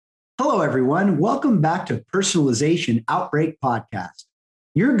Hello, everyone. Welcome back to Personalization Outbreak Podcast,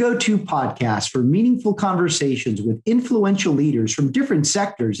 your go-to podcast for meaningful conversations with influential leaders from different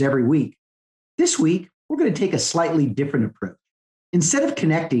sectors every week. This week, we're going to take a slightly different approach. Instead of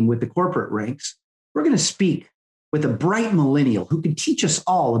connecting with the corporate ranks, we're going to speak with a bright millennial who can teach us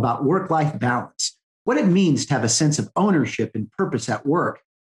all about work-life balance, what it means to have a sense of ownership and purpose at work,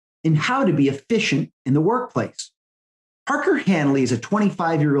 and how to be efficient in the workplace. Parker Hanley is a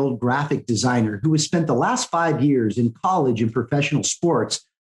 25-year-old graphic designer who has spent the last 5 years in college and professional sports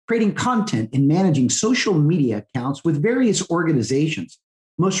creating content and managing social media accounts with various organizations,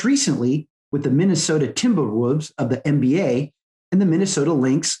 most recently with the Minnesota Timberwolves of the NBA and the Minnesota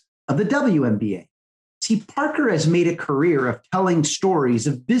Lynx of the WNBA. See, Parker has made a career of telling stories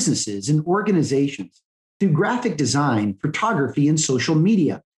of businesses and organizations through graphic design, photography, and social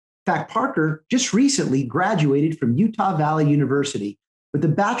media. In fact, Parker just recently graduated from Utah Valley University with a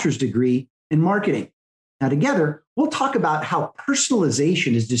bachelor's degree in marketing. Now, together, we'll talk about how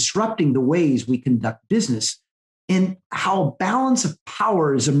personalization is disrupting the ways we conduct business and how balance of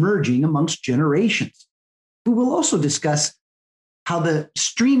power is emerging amongst generations. We will also discuss how the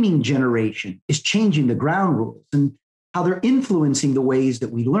streaming generation is changing the ground rules and how they're influencing the ways that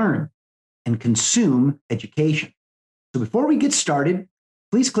we learn and consume education. So before we get started,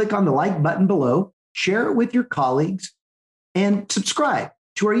 please click on the like button below, share it with your colleagues, and subscribe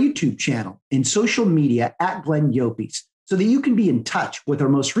to our YouTube channel and social media at Glenn Yopes so that you can be in touch with our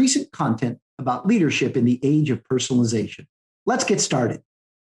most recent content about leadership in the age of personalization. Let's get started.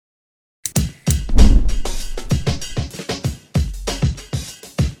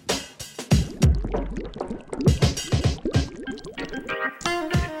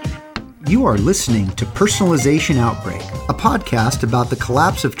 You are listening to Personalization Outbreak, a podcast about the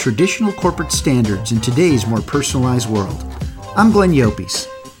collapse of traditional corporate standards in today's more personalized world. I'm Glenn Yopes.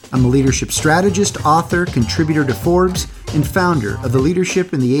 I'm a leadership strategist, author, contributor to Forbes, and founder of the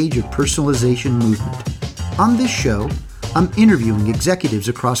Leadership in the Age of Personalization movement. On this show, I'm interviewing executives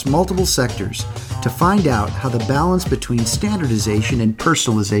across multiple sectors to find out how the balance between standardization and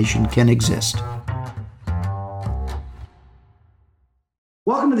personalization can exist.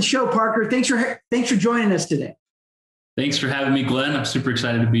 Welcome to the show, Parker. Thanks for joining us today. Thanks for having me, Glenn. I'm super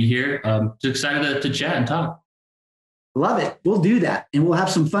excited to be here. Just excited to chat and talk. Love it. We'll do that, and we'll have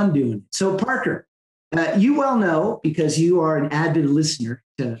some fun doing it. So, Parker, you well know, because you are an avid listener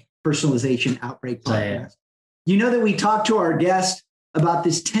to Personalization Outbreak Podcast, you know that we talk to our guests about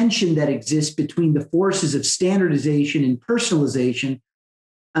this tension that exists between the forces of standardization and personalization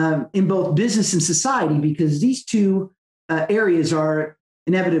in both business and society, because these two areas are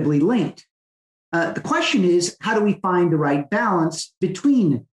inevitably linked. The question is, how do we find the right balance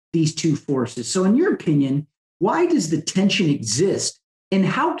between these two forces? So in your opinion, why does the tension exist, and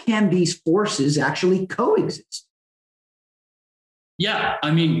how can these forces actually coexist? Yeah,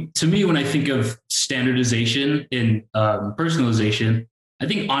 I mean, to me, when I think of standardization and personalization, I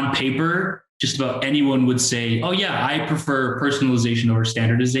think on paper, just about anyone would say, oh yeah, I prefer personalization over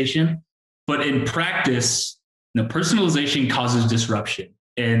standardization. But in practice, personalization causes disruption.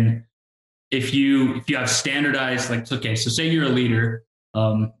 And if you have standardized, so say you're a leader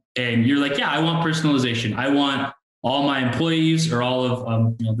and you're like, yeah, I want personalization. I want all my employees or all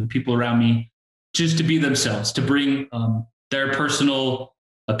of the people around me just to be themselves, to bring their personal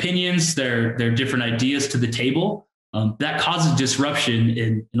opinions, their different ideas to the table. That causes disruption.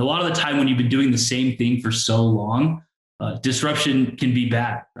 And a lot of the time when you've been doing the same thing for so long, disruption can be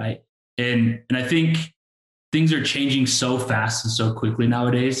bad, right? And I think things are changing so fast and so quickly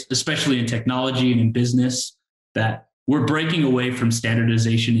nowadays, especially in technology and in business, that we're breaking away from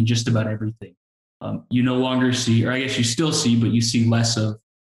standardization in just about everything. You no longer see, or I guess you still see, but you see less of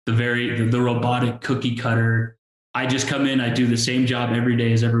the robotic cookie cutter. I just come in, I do the same job every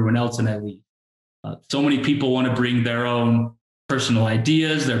day as everyone else, and I leave. So many people want to bring their own personal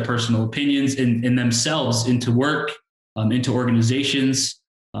ideas, their personal opinions, and themselves into work, into organizations.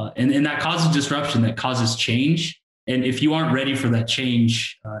 And that causes disruption, that causes change. And if you aren't ready for that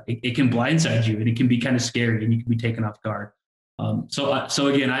change, it can blindside you, and it can be kind of scary, and you can be taken off guard. So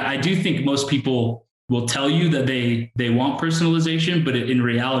again, I do think most people will tell you that they want personalization, but in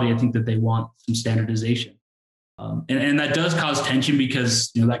reality, I think that they want some standardization. And that does cause tension,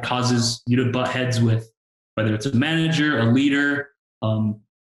 because that causes you to butt heads with whether it's a manager, a leader.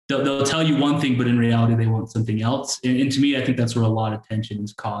 They'll tell you one thing, but in reality, they want something else. And to me, I think that's where a lot of tension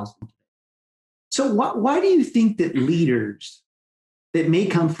is caused. So why do you think that leaders that may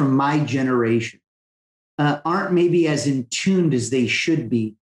come from my generation aren't maybe as in tuned as they should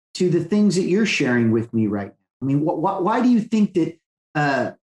be to the things that you're sharing with me right now? I mean, why do you think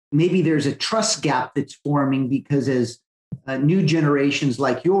that maybe there's a trust gap that's forming because as new generations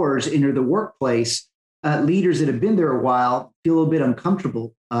like yours enter the workplace, leaders that have been there a while feel a little bit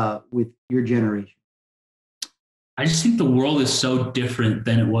uncomfortable with your generation? I just think the world is so different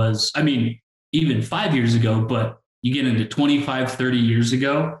than it was. I mean, even 5 years ago, but you get into 25, 30 years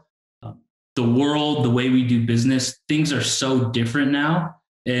ago, the world, the way we do business, things are so different now.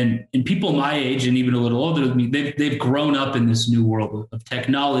 And people my age and even a little older than me, they've grown up in this new world of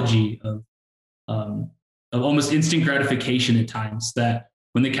technology, of almost instant gratification at times, that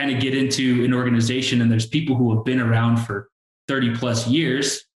when they kind of get into an organization and there's people who have been around for 30 plus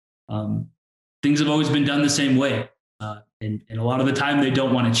years, things have always been done the same way. And a lot of the time they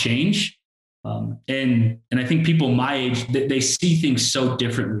don't want to change. And I think people my age, they see things so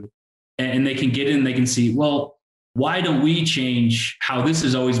differently, and they can get in, they can see, well, why don't we change how this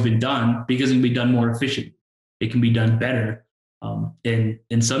has always been done? Because it can be done more efficiently. It can be done better.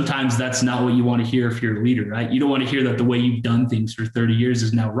 And sometimes that's not what you want to hear if you're a leader, right? You don't want to hear that the way you've done things for 30 years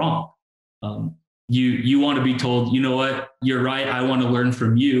is now wrong. You want to be told, you know what, you're right. I want to learn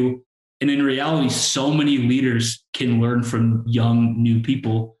from you. And in reality, so many leaders can learn from young, new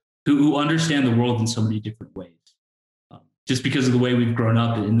people who understand the world in so many different ways, just because of the way we've grown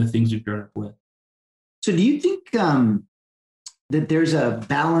up and the things we've grown up with. So do you think that there's a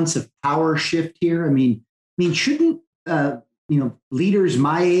balance of power shift here? I mean, shouldn't leaders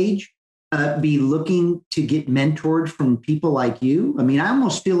my age be looking to get mentored from people like you? I mean, I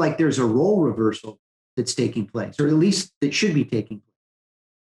almost feel like there's a role reversal that's taking place, or at least that should be taking place.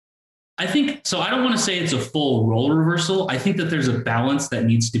 I think so. I don't want to say it's a full role reversal. I think that there's a balance that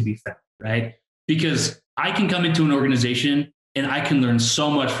needs to be found, right? Because I can come into an organization and I can learn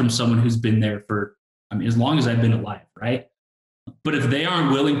so much from someone who's been there for, as long as I've been alive, right? But if they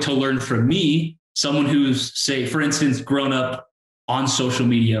aren't willing to learn from me, someone who's, say, for instance, grown up on social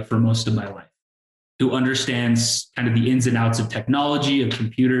media for most of my life, who understands kind of the ins and outs of technology, of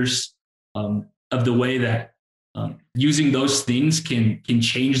computers, of the way that using those things can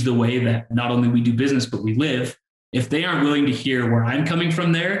change the way that not only we do business, but we live. If they aren't willing to hear where I'm coming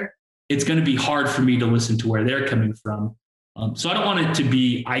from there, it's going to be hard for me to listen to where they're coming from. So I don't want it to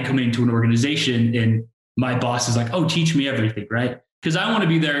be, I come into an organization and my boss is like, oh, teach me everything, right? Because I want to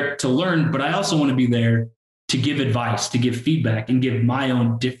be there to learn, but I also want to be there to give advice, to give feedback, and give my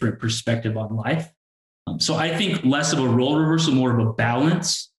own different perspective on life. So I think less of a role reversal, more of a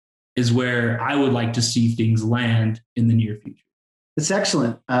balance is where I would like to see things land in the near future. That's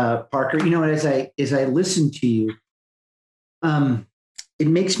excellent, Parker. As I listen to you, it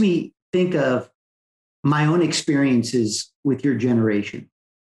makes me think of my own experiences with your generation.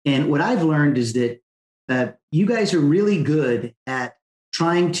 And what I've learned is that you guys are really good at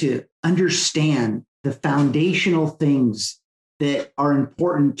trying to understand the foundational things that are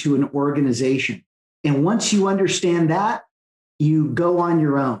important to an organization. And once you understand that, you go on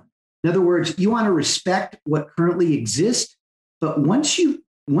your own. In other words, you want to respect what currently exists, but once you've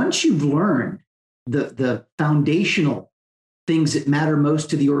learned the foundational things that matter most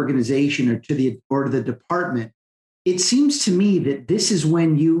to the organization or to the department, it seems to me that this is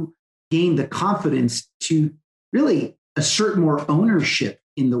when you gain the confidence to really assert more ownership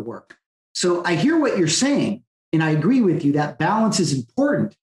in the work. So I hear what you're saying, and I agree with you that balance is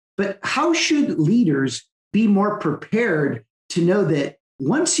important. But how should leaders be more prepared to know that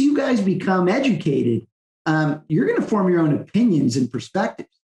once you guys become educated, you're going to form your own opinions and perspectives?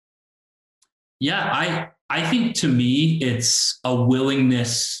 Yeah, I think to me, it's a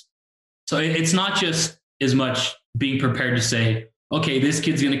willingness. So it's not just as much being prepared to say, okay, this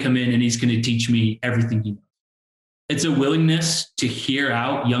kid's going to come in and he's going to teach me everything he knows. It's a willingness to hear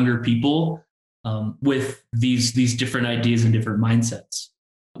out younger people with these different ideas and different mindsets.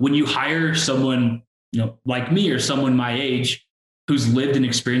 When you hire someone, like me or someone my age, who's lived and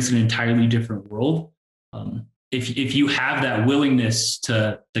experienced an entirely different world, if you have that willingness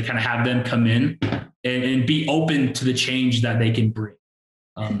to kind of have them come in and be open to the change that they can bring.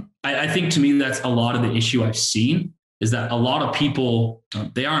 I think to me, that's a lot of the issue I've seen is that a lot of people,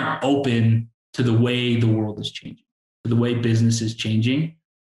 they aren't open to the way the world is changing, to the way business is changing.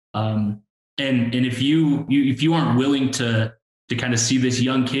 And if you aren't willing to kind of see this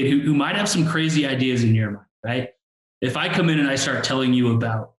young kid who might have some crazy ideas in your mind, right? If I come in and I start telling you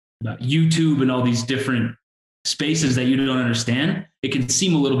about YouTube and all these different spaces that you don't understand, it can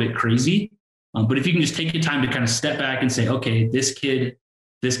seem a little bit crazy. But if you can just take your time to kind of step back and say, okay,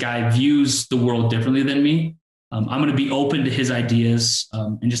 this guy views the world differently than me. I'm going to be open to his ideas,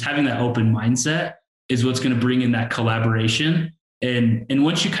 and just having that open mindset is what's going to bring in that collaboration. And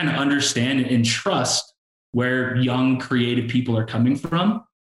once you kind of understand and trust where young creative people are coming from,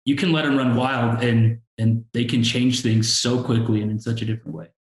 you can let them run wild and they can change things so quickly and in such a different way.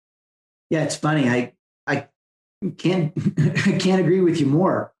 Yeah, it's funny. I can't I can't agree with you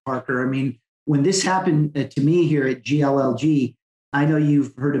more, Parker. I mean, when this happened to me here at GLLG, I know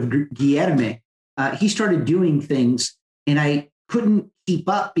you've heard of Guilherme. He started doing things, and I couldn't keep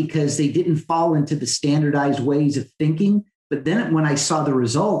up because they didn't fall into the standardized ways of thinking. But then when I saw the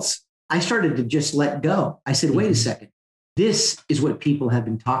results, I started to just let go. I said, wait a second, this is what people have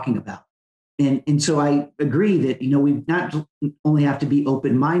been talking about. And so I agree that, we not only have to be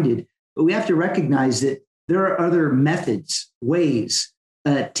open-minded, but we have to recognize that there are other methods, ways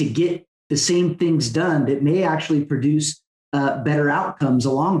to get the same things done that may actually produce better outcomes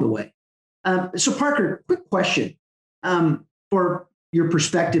along the way. So Parker, quick question for your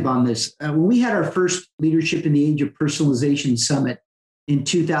perspective on this. When we had our first Leadership in the Age of Personalization Summit in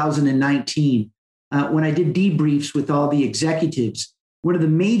 2019, when I did debriefs with all the executives, one of the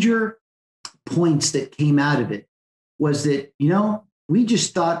major points that came out of it was that, we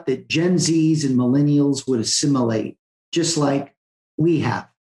just thought that Gen Zs and millennials would assimilate just like we have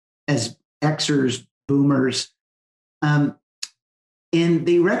as Xers, boomers. And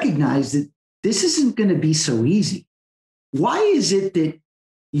they recognize that this isn't going to be so easy. Why is it that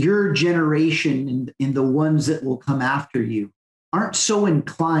your generation and the ones that will come after you aren't so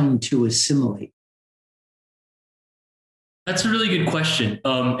inclined to assimilate? That's a really good question.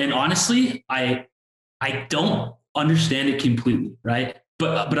 And honestly, I don't understand it completely, right?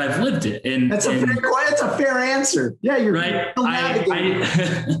 But I've lived it. And that's a fair answer. Yeah, you're right.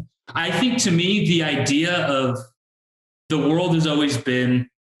 I think to me, the idea of the world has always been,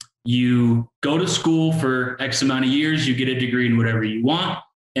 you go to school for X amount of years, you get a degree in whatever you want,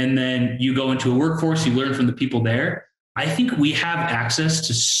 and then you go into a workforce, you learn from the people there. I think we have access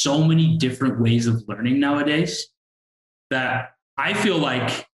to so many different ways of learning nowadays that I feel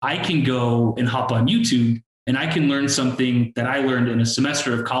like I can go and hop on YouTube and I can learn something that I learned in a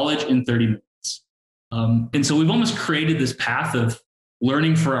semester of college in 30 minutes. And so we've almost created this path of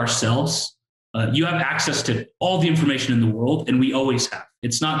learning for ourselves. You have access to all the information in the world, and we always have.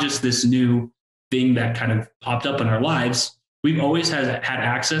 It's not just this new thing that kind of popped up in our lives. We've always had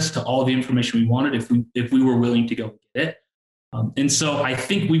access to all the information we wanted if we were willing to go get it. And so I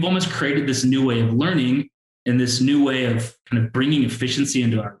think we've almost created this new way of learning and this new way of kind of bringing efficiency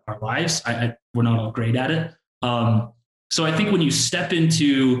into our lives. We're not all great at it. So I think when you step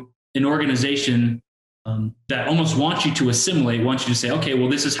into an organization that almost wants you to assimilate, wants you to say, okay, well,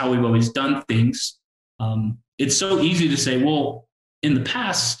 this is how we've always done things. It's so easy to say, well, in the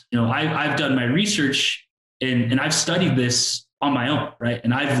past, I've done my research and I've studied this on my own, right?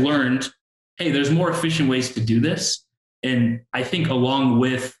 And I've learned, hey, there's more efficient ways to do this. And I think along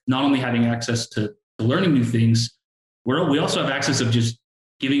with not only having access to learning new things, we also have access of just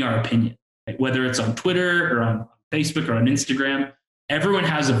giving our opinion, right? Whether it's on Twitter or on Facebook or on Instagram, everyone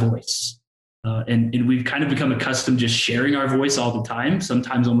has a voice. And we've kind of become accustomed just sharing our voice all the time,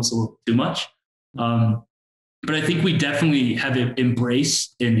 sometimes almost a little too much. But I think we definitely have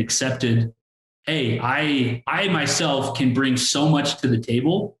embraced and accepted, hey, I myself can bring so much to the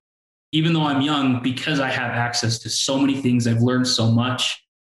table, even though I'm young, because I have access to so many things. I've learned so much.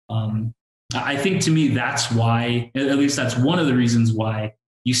 I think to me, that's why, at least that's one of the reasons why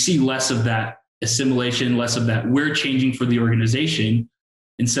you see less of that assimilation, less of that we're changing for the organization,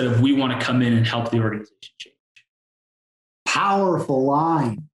 instead of we want to come in and help the organization change. Powerful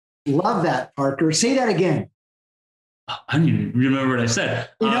line. Love that, Parker. Say that again. I don't even remember what I said.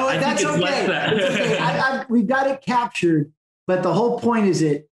 You know what? That's okay. It's okay. We've got it captured, but the whole point is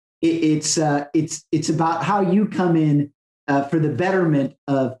it's about how you come in for the betterment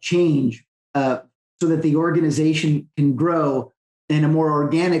of change, so that the organization can grow in a more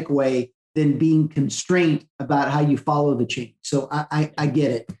organic way than being constrained about how you follow the change. So I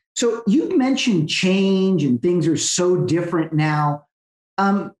get it. So you mentioned change and things are so different now.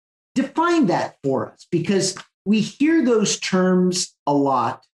 Define that for us, because we hear those terms a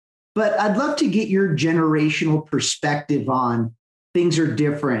lot, but I'd love to get your generational perspective on things are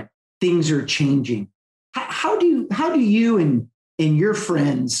different, things are changing. How do you and your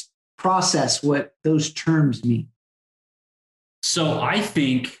friends process what those terms mean? So I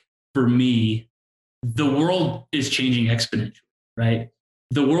think for me, the world is changing exponentially, right?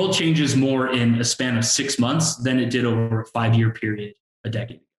 The world changes more in a span of 6 months than it did over a 5-year period a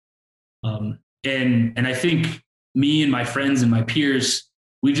decade ago. And I think me and my friends and my peers,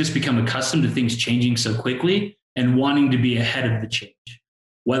 we've just become accustomed to things changing so quickly and wanting to be ahead of the change,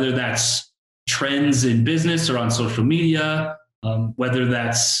 whether that's trends in business or on social media, whether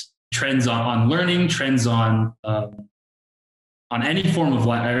that's trends on learning, trends on on any form of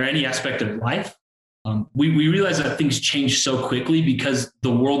life or any aspect of life, we realize that things change so quickly because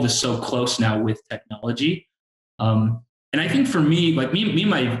the world is so close now with technology. And I think for me, like me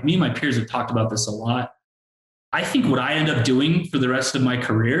and my peers have talked about this a lot. I think what I end up doing for the rest of my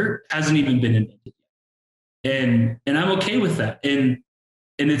career hasn't even been invented yet. And I'm okay with that. And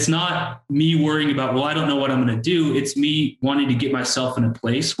it's not me worrying about, well, I don't know what I'm going to do. It's me wanting to get myself in a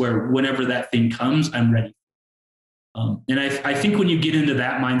place where whenever that thing comes, I'm ready. And I think when you get into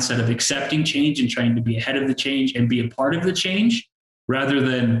that mindset of accepting change and trying to be ahead of the change and be a part of the change, rather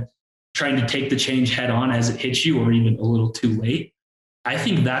than trying to take the change head on as it hits you or even a little too late, I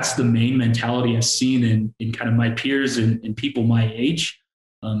think that's the main mentality I've seen in kind of my peers and people my age,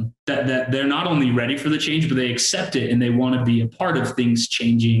 that they're not only ready for the change, but they accept it and they want to be a part of things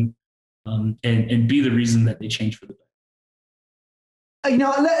changing, and be the reason that they change for the better.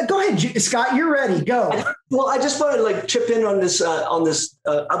 Go ahead, Scott. You're ready. Go. Well, I just want to chip in on this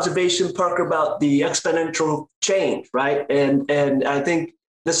observation, Parker, about the exponential change, right? And I think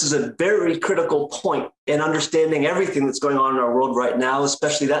this is a very critical point in understanding everything that's going on in our world right now,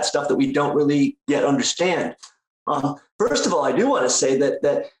 especially that stuff that we don't really yet understand. First of all, I do want to say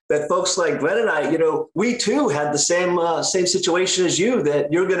that folks like Glenn and I, we too had the same situation as you,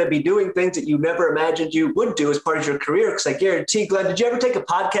 that you're going to be doing things that you never imagined you would do as part of your career. Because I guarantee, Glenn, did you ever take a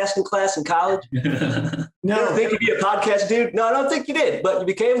podcasting class in college? No. You ever think you'd be a podcast dude? No, I don't think you did, but you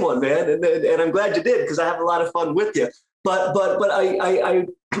became one, man. And I'm glad you did, because I have a lot of fun with you. But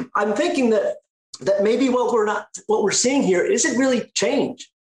I'm thinking that maybe what we're seeing here isn't really change.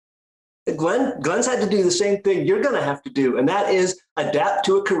 Glenn's had to do the same thing you're going to have to do, and that is adapt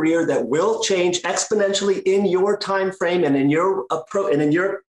to a career that will change exponentially in your time frame and in your approach and in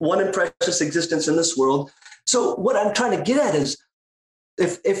your one and precious existence in this world. So what I'm trying to get at is,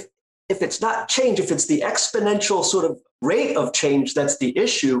 if it's not change, if it's the exponential sort of rate of change that's the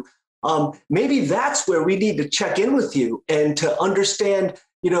issue, maybe that's where we need to check in with you and to understand,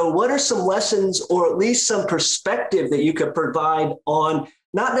 what are some lessons or at least some perspective that you could provide on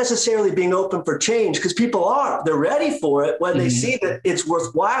not necessarily being open for change, because they're ready for it when they see that it's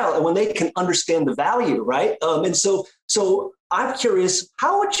worthwhile and when they can understand the value, right? And so I'm curious,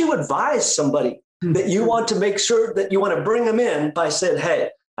 how would you advise somebody that you want to make sure that you want to bring them in by saying,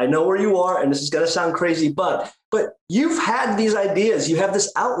 hey, I know where you are, and this is going to sound crazy, but you've had these ideas, you have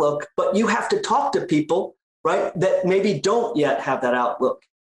this outlook, but you have to talk to people, right, that maybe don't yet have that outlook.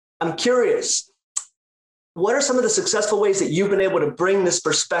 I'm curious, what are some of the successful ways that you've been able to bring this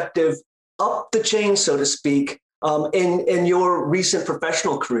perspective up the chain, so to speak, in your recent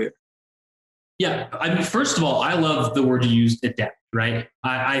professional career? Yeah, I mean, first of all, I love the word you used, adapt, right?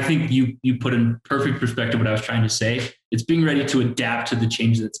 I think you put in perfect perspective what I was trying to say. It's being ready to adapt to the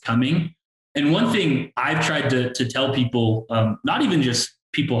change that's coming. And one thing I've tried to tell people, not even just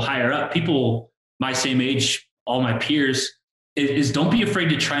people higher up, people my same age, all my peers, is don't be afraid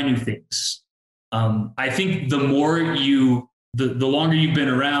to try new things. I think the longer you've been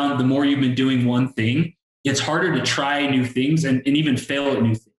around, the more you've been doing one thing, it's harder to try new things and even fail at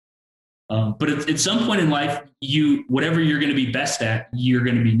new things. But at some point in life, whatever you're going to be best at, you're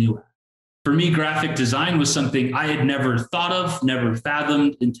going to be new at. For me, graphic design was something I had never thought of, never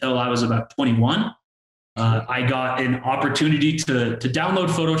fathomed until I was about 21. I got an opportunity to download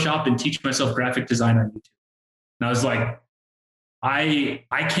Photoshop and teach myself graphic design on YouTube. And I was like, I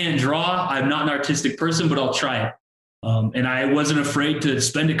can't draw. I'm not an artistic person, but I'll try it. And I wasn't afraid to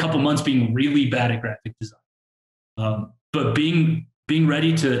spend a couple months being really bad at graphic design. But being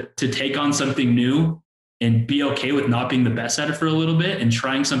ready to take on something new and be okay with not being the best at it for a little bit and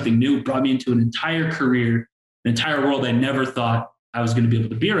trying something new brought me into an entire career, an entire world I never thought I was going to be able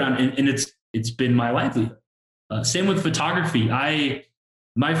to be around. And it's been my livelihood. Same with photography.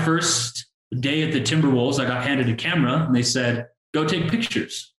 My first day at the Timberwolves, I got handed a camera and they said, go take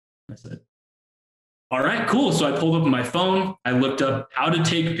pictures. I said, all right, cool. So I pulled up my phone. I looked up how to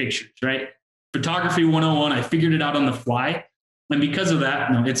take pictures, right? Photography 101. I figured it out on the fly. And because of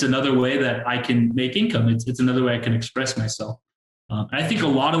that, it's another way that I can make income. It's another way I can express myself. I think a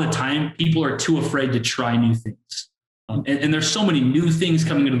lot of the time people are too afraid to try new things. And there's so many new things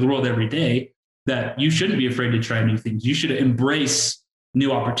coming into the world every day that you shouldn't be afraid to try new things. You should embrace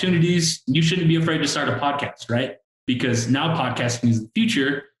new opportunities. You shouldn't be afraid to start a podcast, right? Because now podcasting is the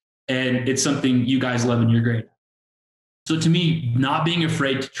future and it's something you guys love and you're great at. So to me, not being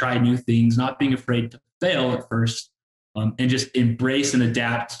afraid to try new things, not being afraid to fail at first, and just embrace and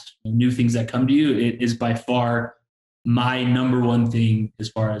adapt new things that come to you, it is by far my number one thing as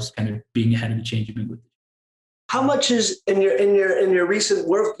far as kind of being ahead of the change you've been with. How much is in your recent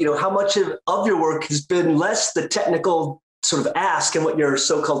work, how much of your work has been less the technical sort of ask and what your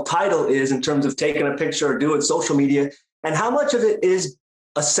so-called title is in terms of taking a picture or doing social media, and how much of it is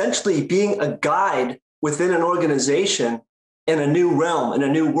essentially being a guide within an organization in a new realm, in a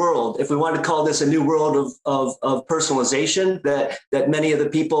new world. If we want to call this a new world of personalization that many of the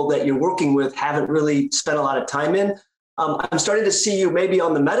people that you're working with haven't really spent a lot of time in. I'm starting to see you maybe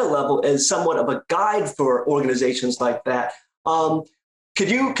on the meta level as somewhat of a guide for organizations like that. Could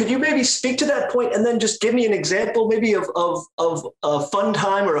you maybe speak to that point and then just give me an example maybe of a fun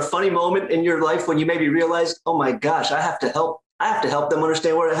time or a funny moment in your life when you maybe realized, oh my gosh, I have to help them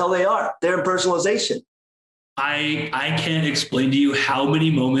understand where the hell they are. They're in personalization. I can't explain to you how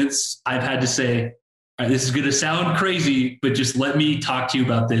many moments I've had to say, all right, this is going to sound crazy, but just let me talk to you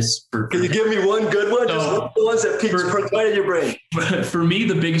about this. Can you give me one good one? Just the ones that perk right in your brain. For me,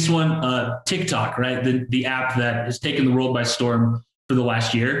 the biggest one, TikTok, right? The app that has taken the world by storm for the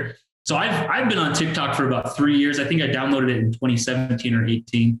last year. So I've been on TikTok for about 3 years. I think I downloaded it in 2017 or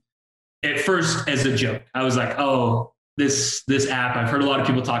 18. At first, as a joke, I was like, oh, this app, I've heard a lot of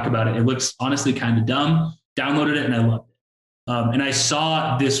people talk about it. It looks honestly kind of dumb. Downloaded it and I loved it. And I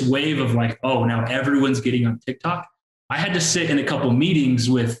saw this wave of like, oh, now everyone's getting on TikTok. I had to sit in a couple meetings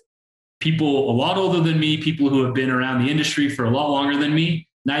with people a lot older than me, people who have been around the industry for a lot longer than me.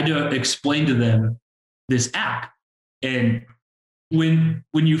 And I had to explain to them this app. And when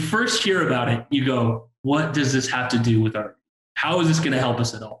you first hear about it, you go, what does this have to do with how is this going to help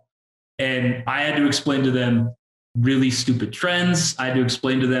us at all? And I had to explain to them really stupid trends. I had to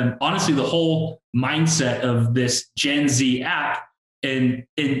explain to them, honestly, the whole mindset of this Gen Z app. And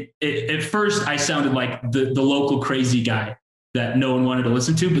at first I sounded like the local crazy guy that no one wanted to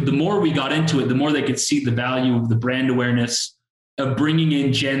listen to. But the more we got into it, the more they could see the value of the brand awareness of bringing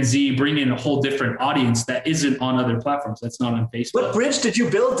in Gen Z, bringing in a whole different audience that isn't on other platforms. That's not on Facebook. What bridge did you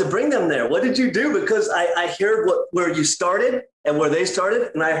build to bring them there? What did you do? Because I heard where you started and where they started,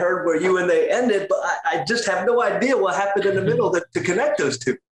 and I heard where you and they ended, but I just have no idea what happened in the middle to connect those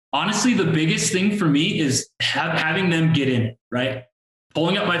two. Honestly, the biggest thing for me is having them get in it, right?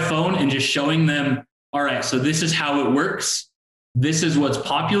 Pulling up my phone and just showing them, all right, so this is how it works. This is what's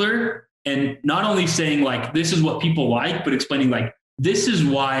popular. And not only saying like, this is what people like, but explaining like, this is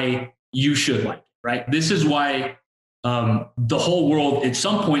why you should like it, right? This is why the whole world at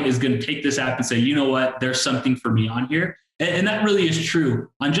some point is going to take this app and say, you know what, there's something for me on here. And that really is true.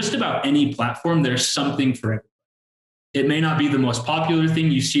 On just about any platform, there's something for everyone. It may not be the most popular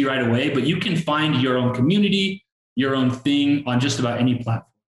thing you see right away, but you can find your own community, your own thing on just about any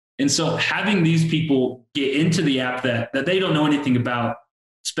platform. And so having these people get into the app that they don't know anything about,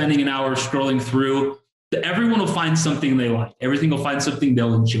 spending an hour scrolling through, everyone will find something they like. Everything will find something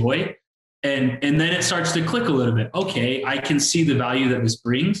they'll enjoy. And then it starts to click a little bit. Okay, I can see the value that this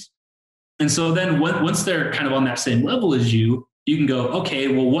brings. And so then once they're kind of on that same level as you can go, okay,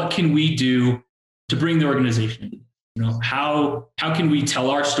 well, what can we do to bring the organization into this? You know, how can we tell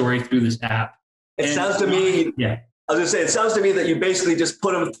our story through this app? It sounds to me, yeah. I was gonna say, it sounds to me that you basically just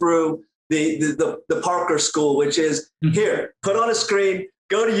put them through the Parker school, which is here, put on a screen,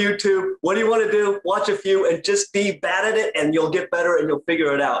 go to YouTube. What do you want to do? Watch a few and just be bad at it and you'll get better and you'll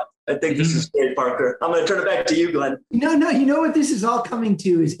figure it out. I think this is great, Parker. I'm going to turn it back to you, Glenn. No, you know what this is all coming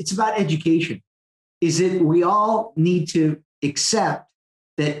to is it's about education. Is it we all need to accept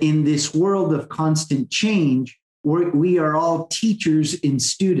that in this world of constant change, we are all teachers and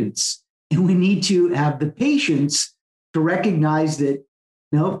students, and we need to have the patience to recognize that,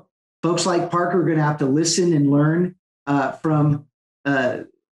 you know, folks like Parker are going to have to listen and learn from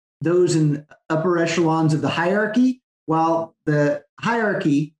those in upper echelons of the hierarchy, while the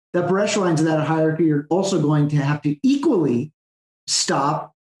upper echelons of that hierarchy are also going to have to equally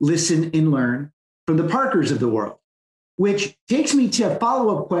stop, listen, and learn from the Parkers of the world. Which takes me to a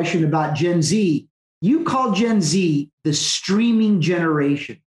follow-up question about Gen Z. You call Gen Z the streaming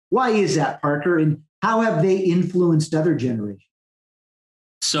generation. Why is that, Parker? And how have they influenced other generations?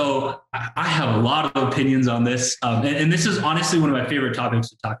 So I have a lot of opinions on this. And this is honestly one of my favorite topics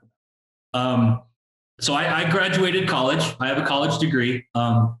to talk about. So I graduated college. I have a college degree,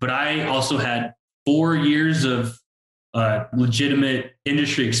 but I also had 4 years of legitimate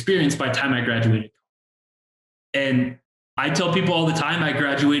industry experience by the time I graduated. And I tell people all the time, I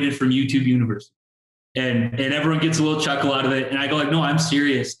graduated from YouTube University. And everyone gets a little chuckle out of it. And I go like, no, I'm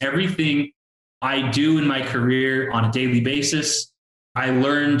serious. Everything I do in my career on a daily basis, I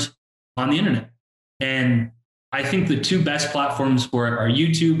learned on the internet. And I think the two best platforms for it are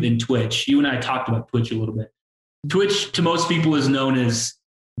YouTube and Twitch. You and I talked about Twitch a little bit. Twitch to most people is known as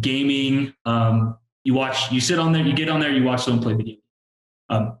gaming. You sit on there, you get on there, you watch someone play video.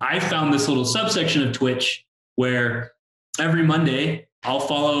 I found this little subsection of Twitch where every Monday I'll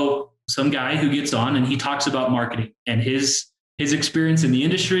follow some guy who gets on and he talks about marketing and his experience in the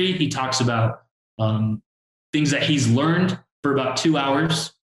industry. He talks about things that he's learned for about 2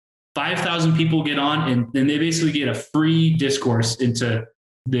 hours. 5,000 people get on and they basically get a free discourse into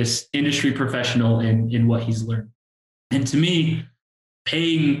this industry professional in what he's learned. And to me,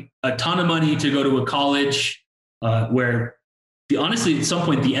 paying a ton of money to go to a college where honestly, at some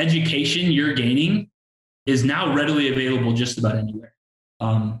point, the education you're gaining is now readily available just about anywhere.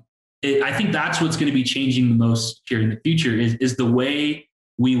 I think that's what's going to be changing the most here in the future is the way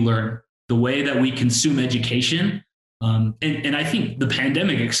we learn, the way that we consume education. And I think the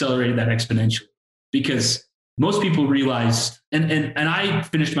pandemic accelerated that exponentially because most people realized, and I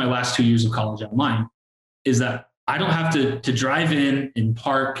finished my last 2 years of college online, is that I don't have to drive in and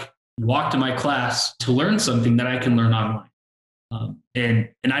park and walk to my class to learn something that I can learn online. And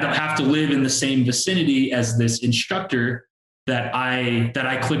I don't have to live in the same vicinity as this instructor that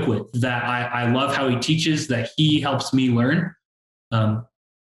I click with, that I love how he teaches, that he helps me learn.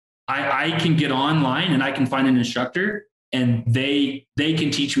 I can get online and I can find an instructor and they can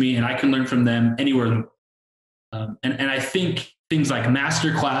teach me and I can learn from them anywhere in the world. And I think things like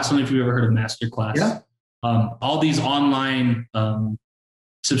Masterclass, I don't know if you've ever heard of Masterclass. Yeah. All these online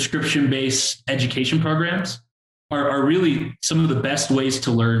subscription-based education programs are really some of the best ways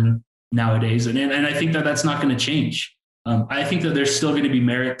to learn nowadays. And I think that that's not going to change. I think that there's still going to be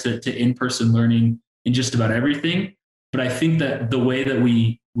merit to in-person learning in just about everything. But I think that the way that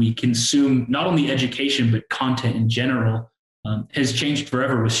we consume not only education, but content in general has changed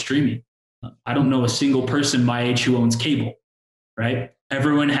forever with streaming. I don't know a single person my age who owns cable, right?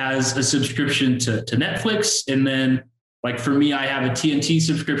 Everyone has a subscription to Netflix. And then like for me, I have a TNT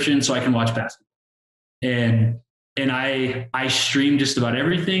subscription so I can watch basketball. And I stream just about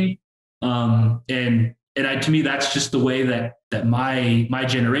everything. To me, that's just the way that my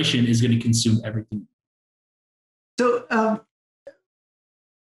generation is going to consume everything. So,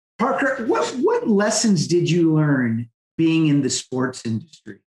 Parker, what lessons did you learn being in the sports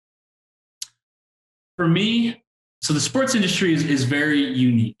industry? For me, so the sports industry is very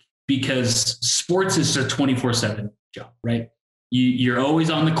unique because sports is a 24/7 job, right? You're always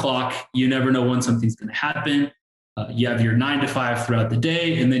on the clock. You never know when something's going to happen. You have your 9 to 5 throughout the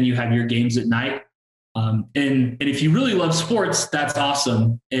day, and then you have your games at night. And if you really love sports, that's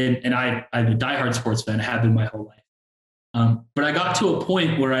awesome. And I'm a diehard sports fan. I have been my whole life. But I got to a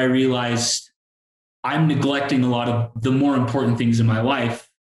point where I realized I'm neglecting a lot of the more important things in my life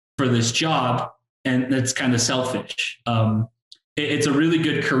for this job. And that's kind of selfish. It's a really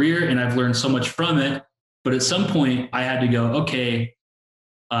good career and I've learned so much from it. But at some point I had to go, okay,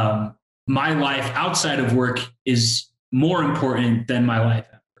 my life outside of work is more important than my life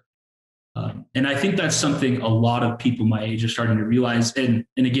at work. And I think that's something a lot of people my age are starting to realize. And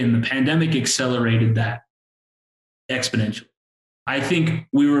again, the pandemic accelerated that exponentially. I think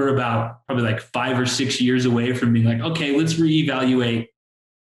we were about probably like 5 or 6 years away from being like, okay, let's reevaluate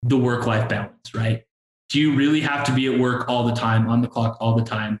the work-life balance, right? Do you really have to be at work all the time, on the clock all the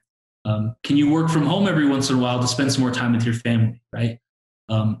time? Can you work from home every once in a while to spend some more time with your family, right?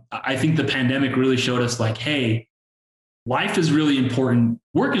 I think the pandemic really showed us like, hey, life is really important.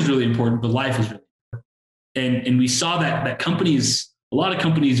 Work is really important, but life is really important. And we saw that a lot of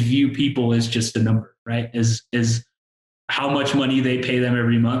companies view people as just a number, right? As how much money they pay them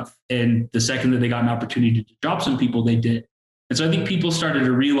every month. And the second that they got an opportunity to drop some people, they did. And so I think people started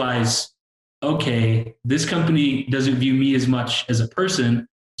to realize, okay, this company doesn't view me as much as a person.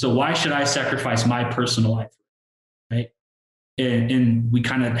 So why should I sacrifice my personal life? Right. And we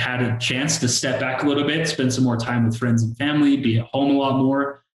kind of had a chance to step back a little bit, spend some more time with friends and family, be at home a lot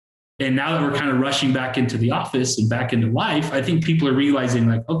more. And now that we're kind of rushing back into the office and back into life, I think people are realizing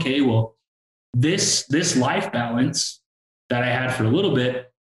like, okay, well, this life balance that I had for a little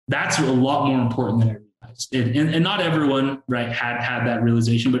bit, that's a lot more important than I realized. And not everyone, right, had that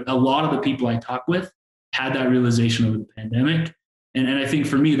realization, but a lot of the people I talk with had that realization over the pandemic. And I think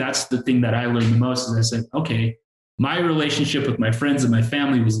for me, that's the thing that I learned the most is I said, okay, my relationship with my friends and my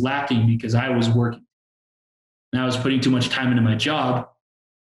family was lacking because I was working. And I was putting too much time into my job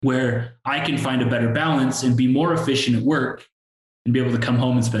where I can find a better balance and be more efficient at work and be able to come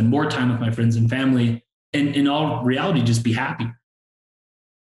home and spend more time with my friends and family. And in all reality, just be happy.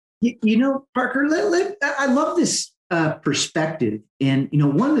 You know, Parker, I love this perspective. And, you know,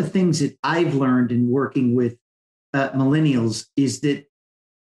 one of the things that I've learned in working with millennials is that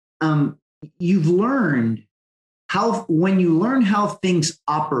you've learned when you learn how things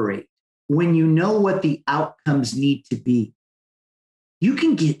operate, when you know what the outcomes need to be, you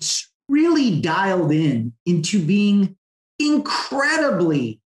can get really dialed into being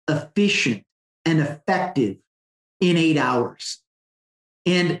incredibly efficient and effective in 8 hours.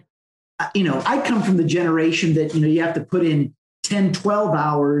 And, I come from the generation that, you have to put in 10, 12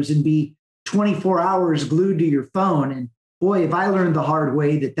 hours and be 24 hours glued to your phone. And boy, have I learned the hard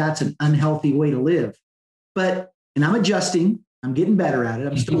way that that's an unhealthy way to live. And I'm adjusting, I'm getting better at it.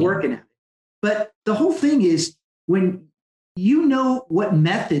 I'm still working at it. But the whole thing is when you know what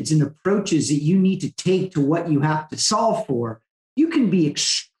methods and approaches that you need to take to what you have to solve for, you can be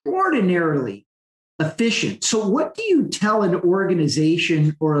extraordinarily efficient. So what do you tell an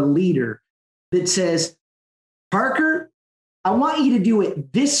organization or a leader that says, Parker, I want you to do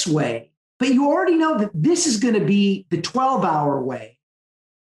it this way, but you already know that this is going to be the 12-hour way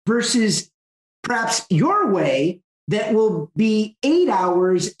versus perhaps your way that will be 8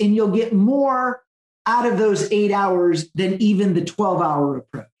 hours and you'll get more out of those 8 hours than even the 12-hour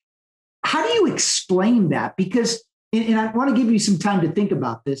approach. How do you explain that? Because, and I want to give you some time to think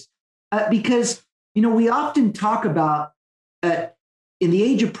about this, because, we often talk about in the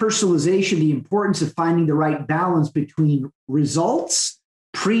age of personalization, the importance of finding the right balance between results,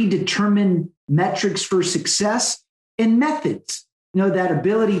 predetermined metrics for success, and methods. That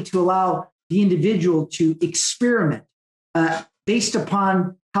ability to allow the individual to experiment based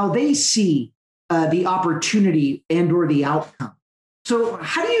upon how they see the opportunity and or the outcome. So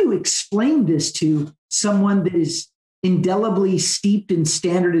how do you explain this to someone that is indelibly steeped in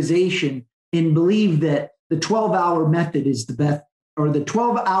standardization and believe that the 12-hour method is the best, or the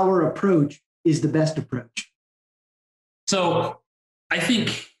 12-hour approach is the best approach? So I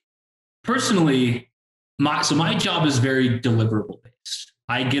think personally, my job is very deliverable based.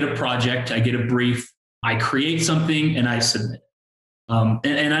 I get a project, I get a brief, I create something, and I submit it.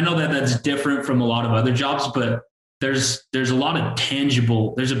 And I know that that's different from a lot of other jobs, but there's a lot of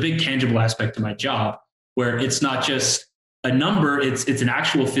there's a big tangible aspect to my job where it's not just a number, it's an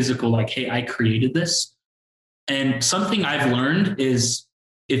actual physical, like, hey, I created this. And something I've learned is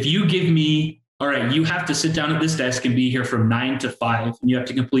if you give me, all right, you have to sit down at this desk and be here from 9 to 5, and you have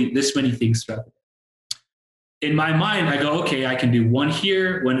to complete this many things throughout the day. In my mind, I go, okay, I can do one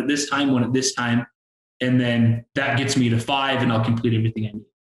here, one at this time, one at this time. And then that gets me to 5 and I'll complete everything I need.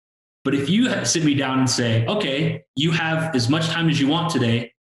 But if you sit me down and say, okay, you have as much time as you want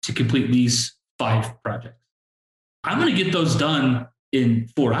today to complete these 5 projects, I'm going to get those done in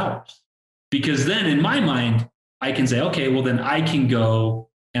 4 hours. Because then in my mind, I can say, okay, well then I can go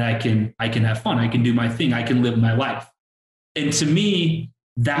and I can have fun. I can do my thing. I can live my life. And to me,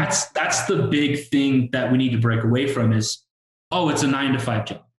 that's the big thing that we need to break away from is, oh, it's a 9 to 5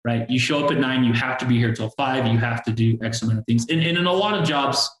 job, right? You show up at 9, you have to be here till 5, you have to do X amount of things. And in a lot of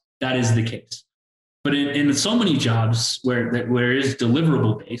jobs, that is the case. But in so many jobs where it is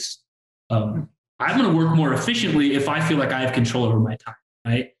deliverable based, I'm going to work more efficiently if I feel like I have control over my time,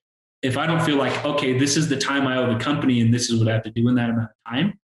 right? If I don't feel like, okay, this is the time I owe the company and this is what I have to do in that amount of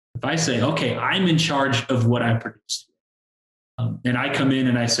time. If I say, okay, I'm in charge of what I produce, and I come in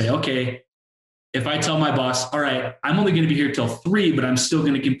and I say, okay, if I tell my boss, all right, I'm only going to be here till 3, but I'm still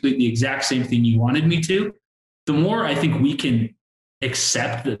going to complete the exact same thing you wanted me to, the more I think we can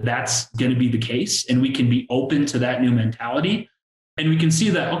accept that that's going to be the case and we can be open to that new mentality. And we can see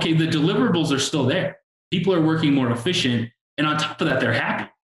that, okay, the deliverables are still there. People are working more efficient. And on top of that, they're happy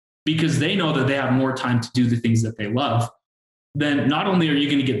because they know that they have more time to do the things that they love. Then not only are you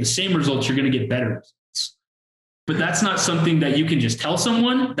going to get the same results, you're going to get better results. But that's not something that you can just tell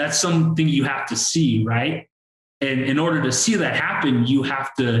someone. That's something you have to see, right? And in order to see that happen, you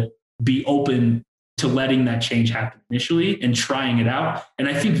have to be open to letting that change happen initially and trying it out. And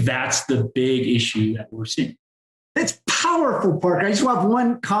I think that's the big issue that we're seeing. That's powerful, Parker. I just have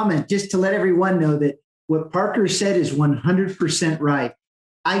one comment just to let everyone know that what Parker said is 100% right.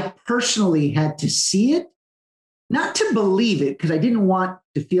 I personally had to see it, not to believe it, because I didn't want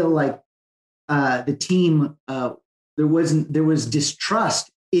to feel like the team, there was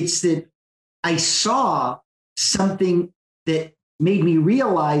distrust. It's that I saw something that made me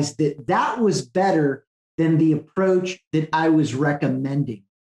realize that that was better than the approach that I was recommending.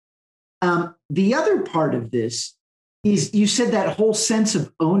 The other part of this is you said that whole sense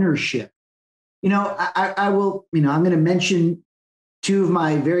of ownership. I will, I'm going to mention 2 of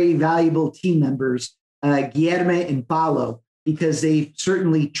my very valuable team members, Guilherme and Paulo, because they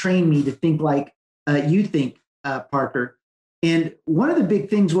certainly trained me to think like you think, Parker. And one of the big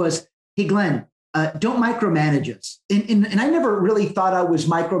things was, hey, Glenn, don't micromanage us. And I never really thought I was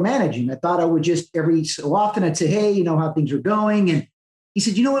micromanaging. I thought I would just every so often I'd say, hey, you know how things are going. And he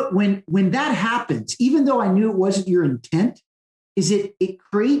said, you know what, when that happens, even though I knew it wasn't your intent, is it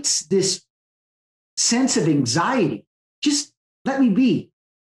creates this sense of anxiety just let me be.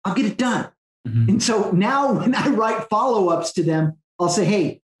 I'll get it done. Mm-hmm. And so now when I write follow-ups to them, I'll say,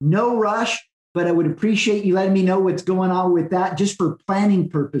 hey, no rush, but I would appreciate you letting me know what's going on with that just for planning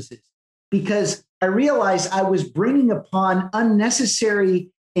purposes. Because I realized I was bringing upon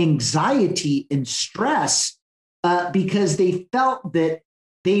unnecessary anxiety and stress because they felt that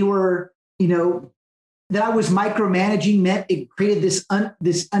they were, that I was micromanaging meant it created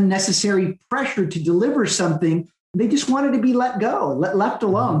this unnecessary pressure to deliver something. They just wanted to be let go, left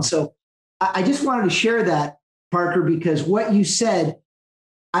alone. So I just wanted to share that, Parker, because what you said,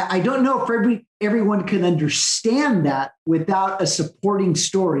 I don't know if everyone can understand that without a supporting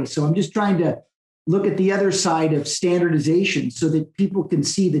story. So I'm just trying to look at the other side of standardization so that people can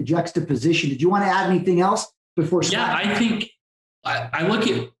see the juxtaposition. Did you want to add anything else before? Yeah, I think I look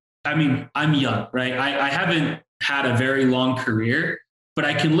at, I'm young, right? I haven't had a very long career, but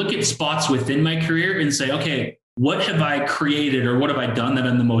I can look at spots within my career and say, okay, what have I created or what have I done that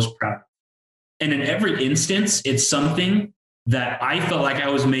I'm the most proud of? And in every instance, it's something that I felt like I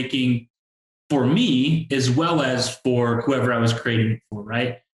was making for me as well as for whoever I was creating it for,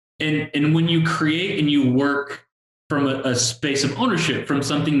 right? And when you create and you work from a space of ownership, from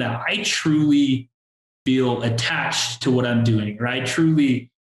something that I truly feel attached to what I'm doing, or I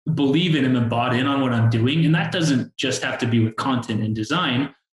truly believe in and am bought in on what I'm doing, and that doesn't just have to be with content and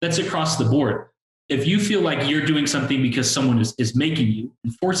design, that's across the board. If you feel like you're doing something because someone is making you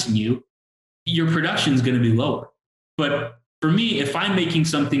and forcing you, your production is going to be lower. But for me, if I'm making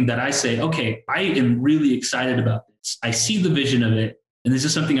something that I say, okay, I am really excited about this, I see the vision of it, and this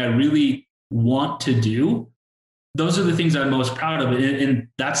is something I really want to do, those are the things I'm most proud of. And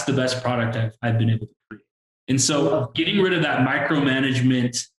that's the best product I've been able to create. And so getting rid of that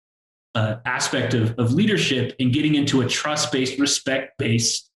micromanagement aspect of leadership and getting into a trust-based,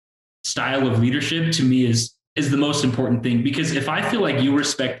 respect-based style of leadership, to me is the most important thing. Because if I feel like you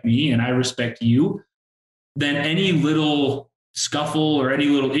respect me and I respect you, then any little scuffle or any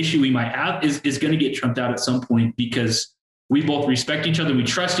little issue we might have is going to get trumped out at some point, because we both respect each other, we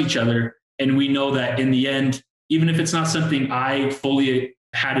trust each other, and we know that in the end, even if it's not something I fully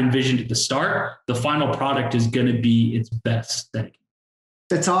had envisioned at the start, the final product is going to be its best.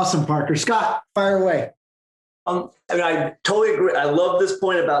 That's awesome, Parker. Scott, fire away. I totally agree. I love this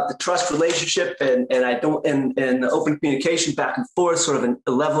point about the trust relationship and the open communication back and forth, sort of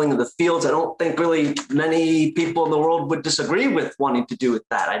a leveling of the fields. I don't think really many people in the world would disagree with wanting to do with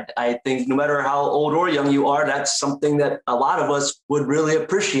that. I think no matter how old or young you are, that's something that a lot of us would really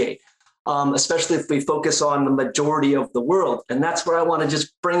appreciate, especially if we focus on the majority of the world. And that's where I want to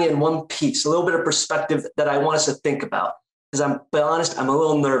just bring in one piece, a little bit of perspective that I want us to think about. Because I'm be honest, I'm a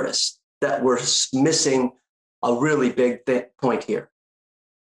little nervous that we're missing a really big point here.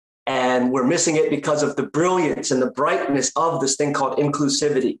 And we're missing it because of the brilliance and the brightness of this thing called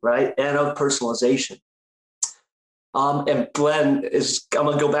inclusivity, right? And of personalization. And Glenn I'm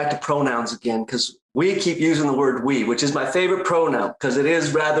going to go back to pronouns again, because we keep using the word we, which is my favorite pronoun because it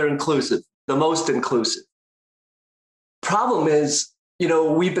is rather inclusive, the most inclusive. Problem is,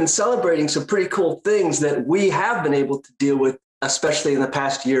 we've been celebrating some pretty cool things that we have been able to deal with, especially in the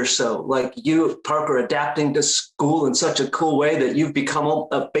past year or so, like you, Parker, adapting to school in such a cool way that you've become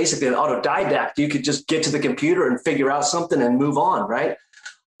basically an autodidact. You could just get to the computer and figure out something and move on, right?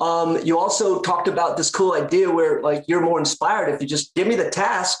 You also talked about this cool idea where you're more inspired if you just give me the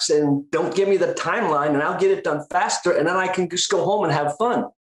tasks and don't give me the timeline, and I'll get it done faster, and then I can just go home and have fun.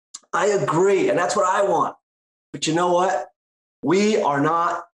 I agree, and that's what I want. But you know what? We are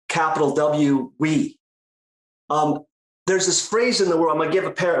not capital W, we. There's this phrase in the world, I'm going to give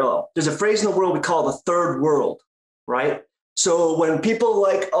a parallel. There's a phrase in the world we call the third world, right? So when people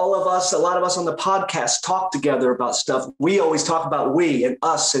like all of us, a lot of us on the podcast talk together about stuff, we always talk about we and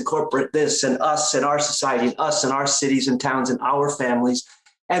us and corporate this and us and our society and us and our cities and towns and our families.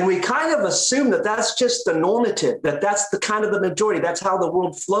 And we kind of assume that that's just the normative, that's the kind of the majority. That's how the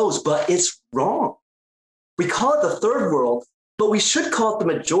world flows, but it's wrong. We call it the third world, but we should call it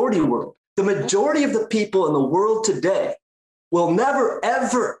the majority world. The majority of the people in the world today will never,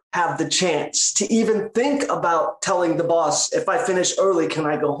 ever have the chance to even think about telling the boss, if I finish early, can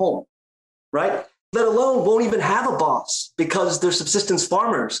I go home, right? Let alone won't even have a boss because they're subsistence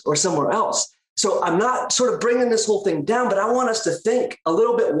farmers or somewhere else. So I'm not sort of bringing this whole thing down, but I want us to think a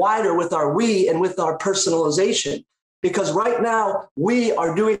little bit wider with our we and with our personalization, because right now we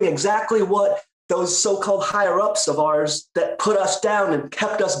are doing exactly what those so-called higher ups of ours that put us down and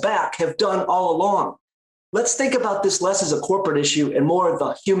kept us back have done all along. Let's think about this less as a corporate issue and more of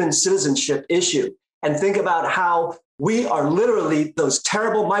a human citizenship issue, and think about how we are literally those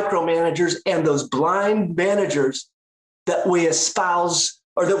terrible micromanagers and those blind managers that we espouse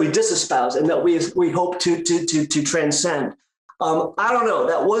or that we disespouse and that we hope to transcend? I don't know.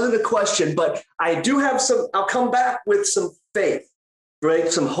 That wasn't a question, but I do have some. I'll come back with some faith,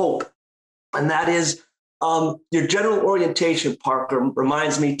 right? Some hope, and that is your general orientation, Parker,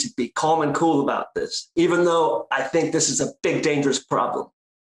 reminds me to be calm and cool about this, even though I think this is a big, dangerous problem.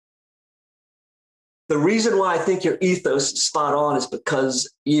 The reason why I think your ethos is spot on is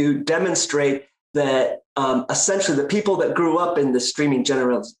because you demonstrate that essentially the people that grew up in the streaming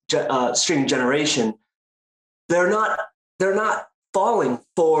generation, they're not falling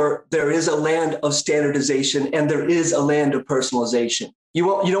for there is a land of standardization and there is a land of personalization. You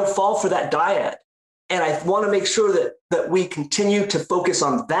don't fall for that dyad. And I want to make sure that we continue to focus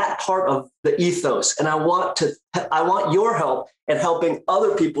on that part of the ethos. And I want your help in helping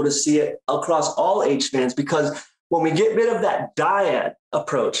other people to see it across all age spans, because when we get rid of that dyad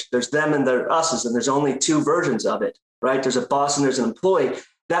approach, there's them and there's us's, and there's only two versions of it, right? There's a boss and there's an employee.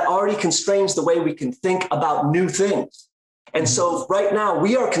 That already constrains the way we can think about new things. And so right now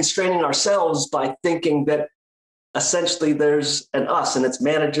we are constraining ourselves by thinking that essentially there's an us and it's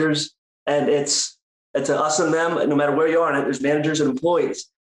managers and it's an us and them, no matter where you are, and there's managers and employees.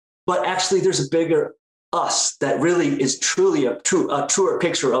 But actually there's a bigger us that really is truly a truer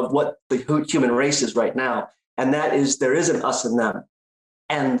picture of what the human race is right now. And that is there is an us and them.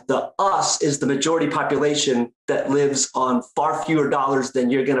 And the us is the majority population that lives on far fewer dollars than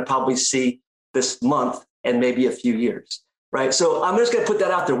you're going to probably see this month and maybe a few years, right? So I'm just going to put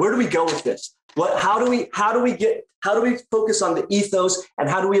that out there. Where do we go with this? How do we focus on the ethos, and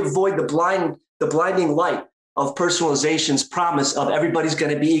how do we avoid the blinding light of personalization's promise of everybody's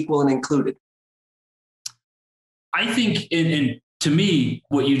going to be equal and included? I think, and to me,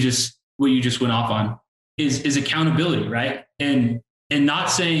 what you just went off on is accountability, right? And not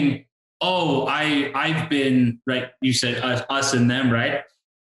saying, oh, I've been, right? You said us and them, right?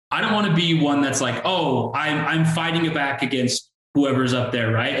 I don't want to be one that's like, oh, I'm fighting it back against whoever's up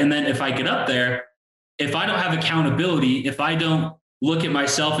there, right? And then if I get up there, if I don't have accountability, if I don't look at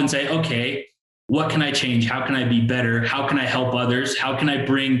myself and say, okay, what can I change? How can I be better? How can I help others? How can I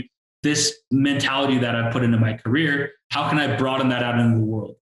bring this mentality that I put into my career? How can I broaden that out into the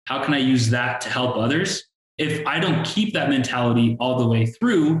world? How can I use that to help others? If I don't keep that mentality all the way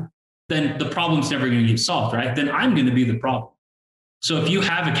through, then the problem's never going to get solved, right? Then I'm going to be the problem. So if you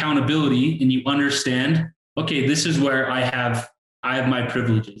have accountability and you understand, okay, this is where I have my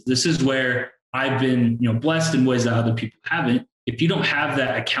privileges. This is where I've been, blessed in ways that other people haven't. If you don't have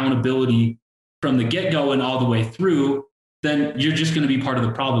that accountability from the get-go and all the way through, then you're just going to be part of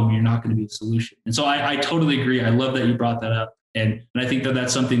the problem. You're not going to be the solution. And so I totally agree. I love that you brought that up. And I think that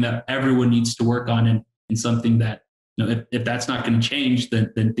that's something that everyone needs to work on, and something that, if that's not going to change,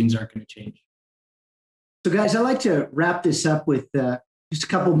 then things aren't going to change. So guys, I'd like to wrap this up with just a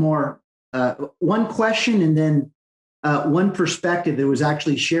couple more, one question and then one perspective that was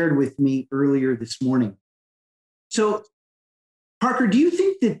actually shared with me earlier this morning. So Parker, do you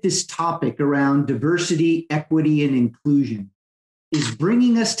think that this topic around diversity, equity, and inclusion is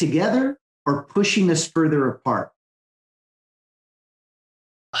bringing us together or pushing us further apart?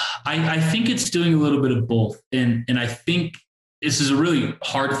 I think it's doing a little bit of both. And I think this is a really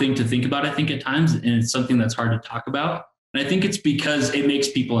hard thing to think about, I think, at times, and it's something that's hard to talk about. And I think it's because it makes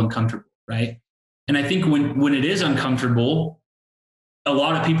people uncomfortable, right? And I think when it is uncomfortable, a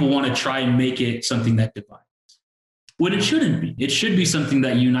lot of people want to try and make it something that divides. When it shouldn't be. It should be something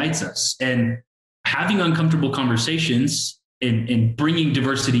that unites us. And having uncomfortable conversations and bringing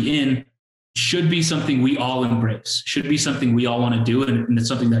diversity in should be something we all embrace, should be something we all want to do, and it's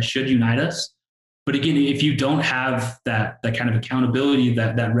something that should unite us. But again, if you don't have that kind of accountability,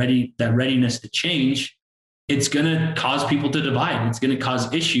 that readiness to change, it's going to cause people to divide. It's going to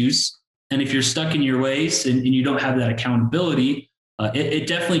cause issues. And if you're stuck in your ways and you don't have that accountability, it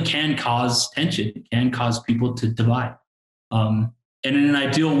definitely can cause tension. It can cause people to divide. And in an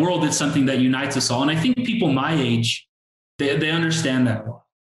ideal world, it's something that unites us all. And I think people my age, they understand that a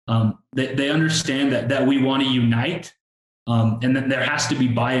lot. They understand that we want to unite, and that there has to be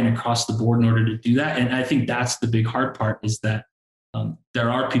buy-in across the board in order to do that. And I think that's the big hard part, is that there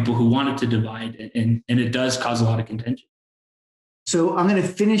are people who want it to divide, and it does cause a lot of contention. So I'm going to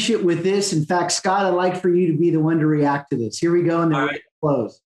finish it with this. In fact, Scott, I'd like for you to be the one to react to this. Here we go, and then we'll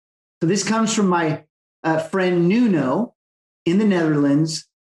close. So this comes from my friend Nuno in the Netherlands.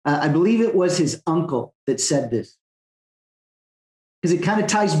 I believe it was his uncle that said this, because it kind of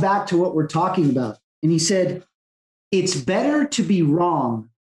ties back to what we're talking about. And he said, it's better to be wrong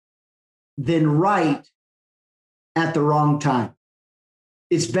than right at the wrong time.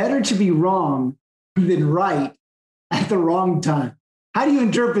 It's better to be wrong than right at the wrong time. How do you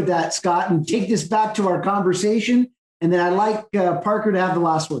interpret that, Scott? And take this back to our conversation. And then I'd like Parker to have the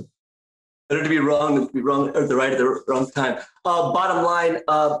last word. Better to be wrong than to be wrong or the right at the wrong time. Bottom line,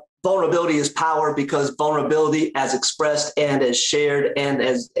 vulnerability is power, because vulnerability, as expressed and as shared and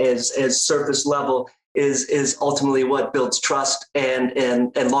as surface level, is ultimately what builds trust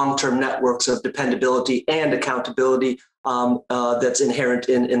and long-term networks of dependability and accountability that's inherent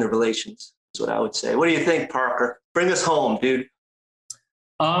in the relations. That's what I would say. What do you think, Parker? Bring us home, dude.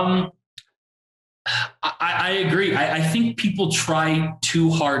 I agree. I think people try too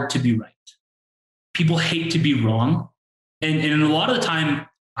hard to be right. People hate to be wrong. And a lot of the time,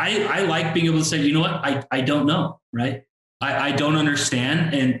 I like being able to say, you know what, I don't know, right? I don't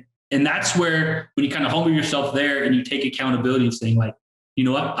understand. And that's where, when you kind of humble yourself there and you take accountability of saying, like, you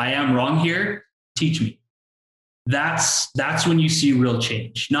know what, I am wrong here, teach me. That's when you see real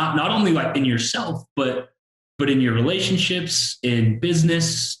change. Not only like in yourself, but in your relationships, in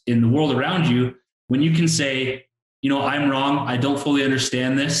business, in the world around you. When you can say, you know, I'm wrong, I don't fully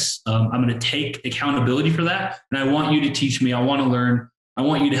understand this. I'm going to take accountability for that. And I want you to teach me. I want to learn. I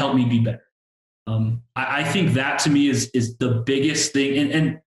want you to help me be better. I think that to me is the biggest thing.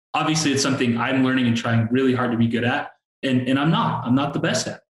 And obviously it's something I'm learning and trying really hard to be good at. And I'm not the best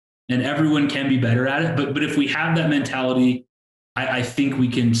at it. And everyone can be better at it. But if we have that mentality, I think we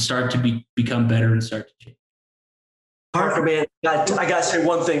can start to become better and start to change. Parker, man, I got to say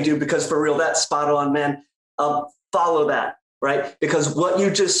one thing, dude, because for real, that's spot on, man. Follow that, right? Because what you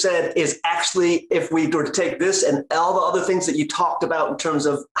just said is actually, if we were to take this and all the other things that you talked about in terms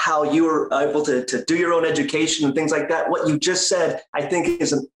of how you were able to do your own education and things like that, what you just said, I think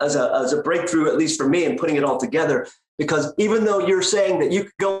is a breakthrough, at least for me, in putting it all together. Because even though you're saying that you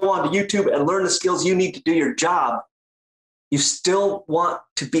could go on to YouTube and learn the skills you need to do your job, you still want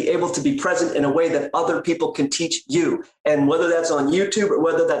to be able to be present in a way that other people can teach you. And whether that's on YouTube or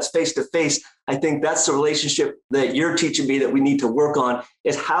whether that's face-to-face, I think that's the relationship that you're teaching me that we need to work on,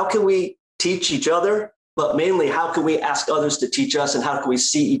 is how can we teach each other, but mainly how can we ask others to teach us, and how can we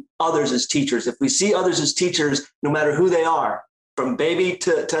see others as teachers? If we see others as teachers, no matter who they are, from baby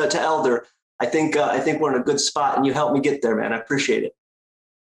to elder, I think we're in a good spot, and you helped me get there, man. I appreciate it.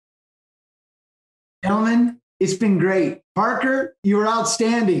 Gentlemen, it's been great. Parker, you were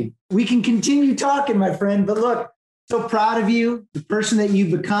outstanding. We can continue talking, my friend, but look, so proud of you, the person that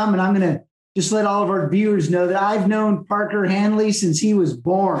you've become. And I'm going to just let all of our viewers know that I've known Parker Hanley since he was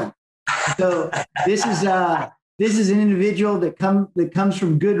born. So this is an individual that comes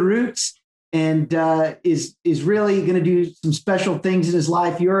from good roots and is really going to do some special things in his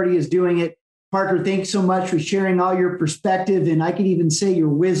life. He already is doing it. Parker, thanks so much for sharing all your perspective, and I could even say your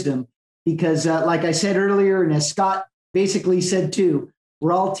wisdom, because like I said earlier, and as Scott basically said too,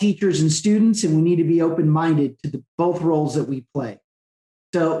 we're all teachers and students, and we need to be open-minded to both roles that we play.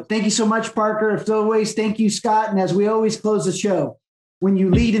 So thank you so much, Parker. As always, thank you, Scott. And as we always close the show, when you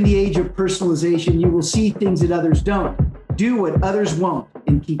lead in the age of personalization, you will see things that others don't. Do what others won't,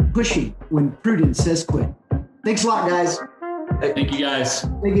 and keep pushing when prudence says quit. Thanks a lot, guys. Thank you, guys.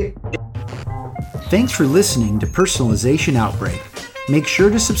 Thank you. Thanks for listening to Personalization Outbreak. Make sure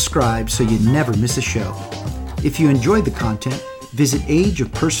to subscribe so you never miss a show. If you enjoyed the content, visit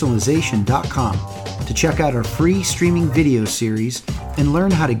ageofpersonalization.com to check out our free streaming video series and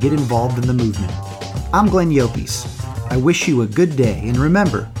learn how to get involved in the movement. I'm Glenn Yopes. I wish you a good day, and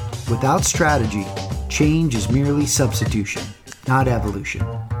remember, without strategy, change is merely substitution, not evolution.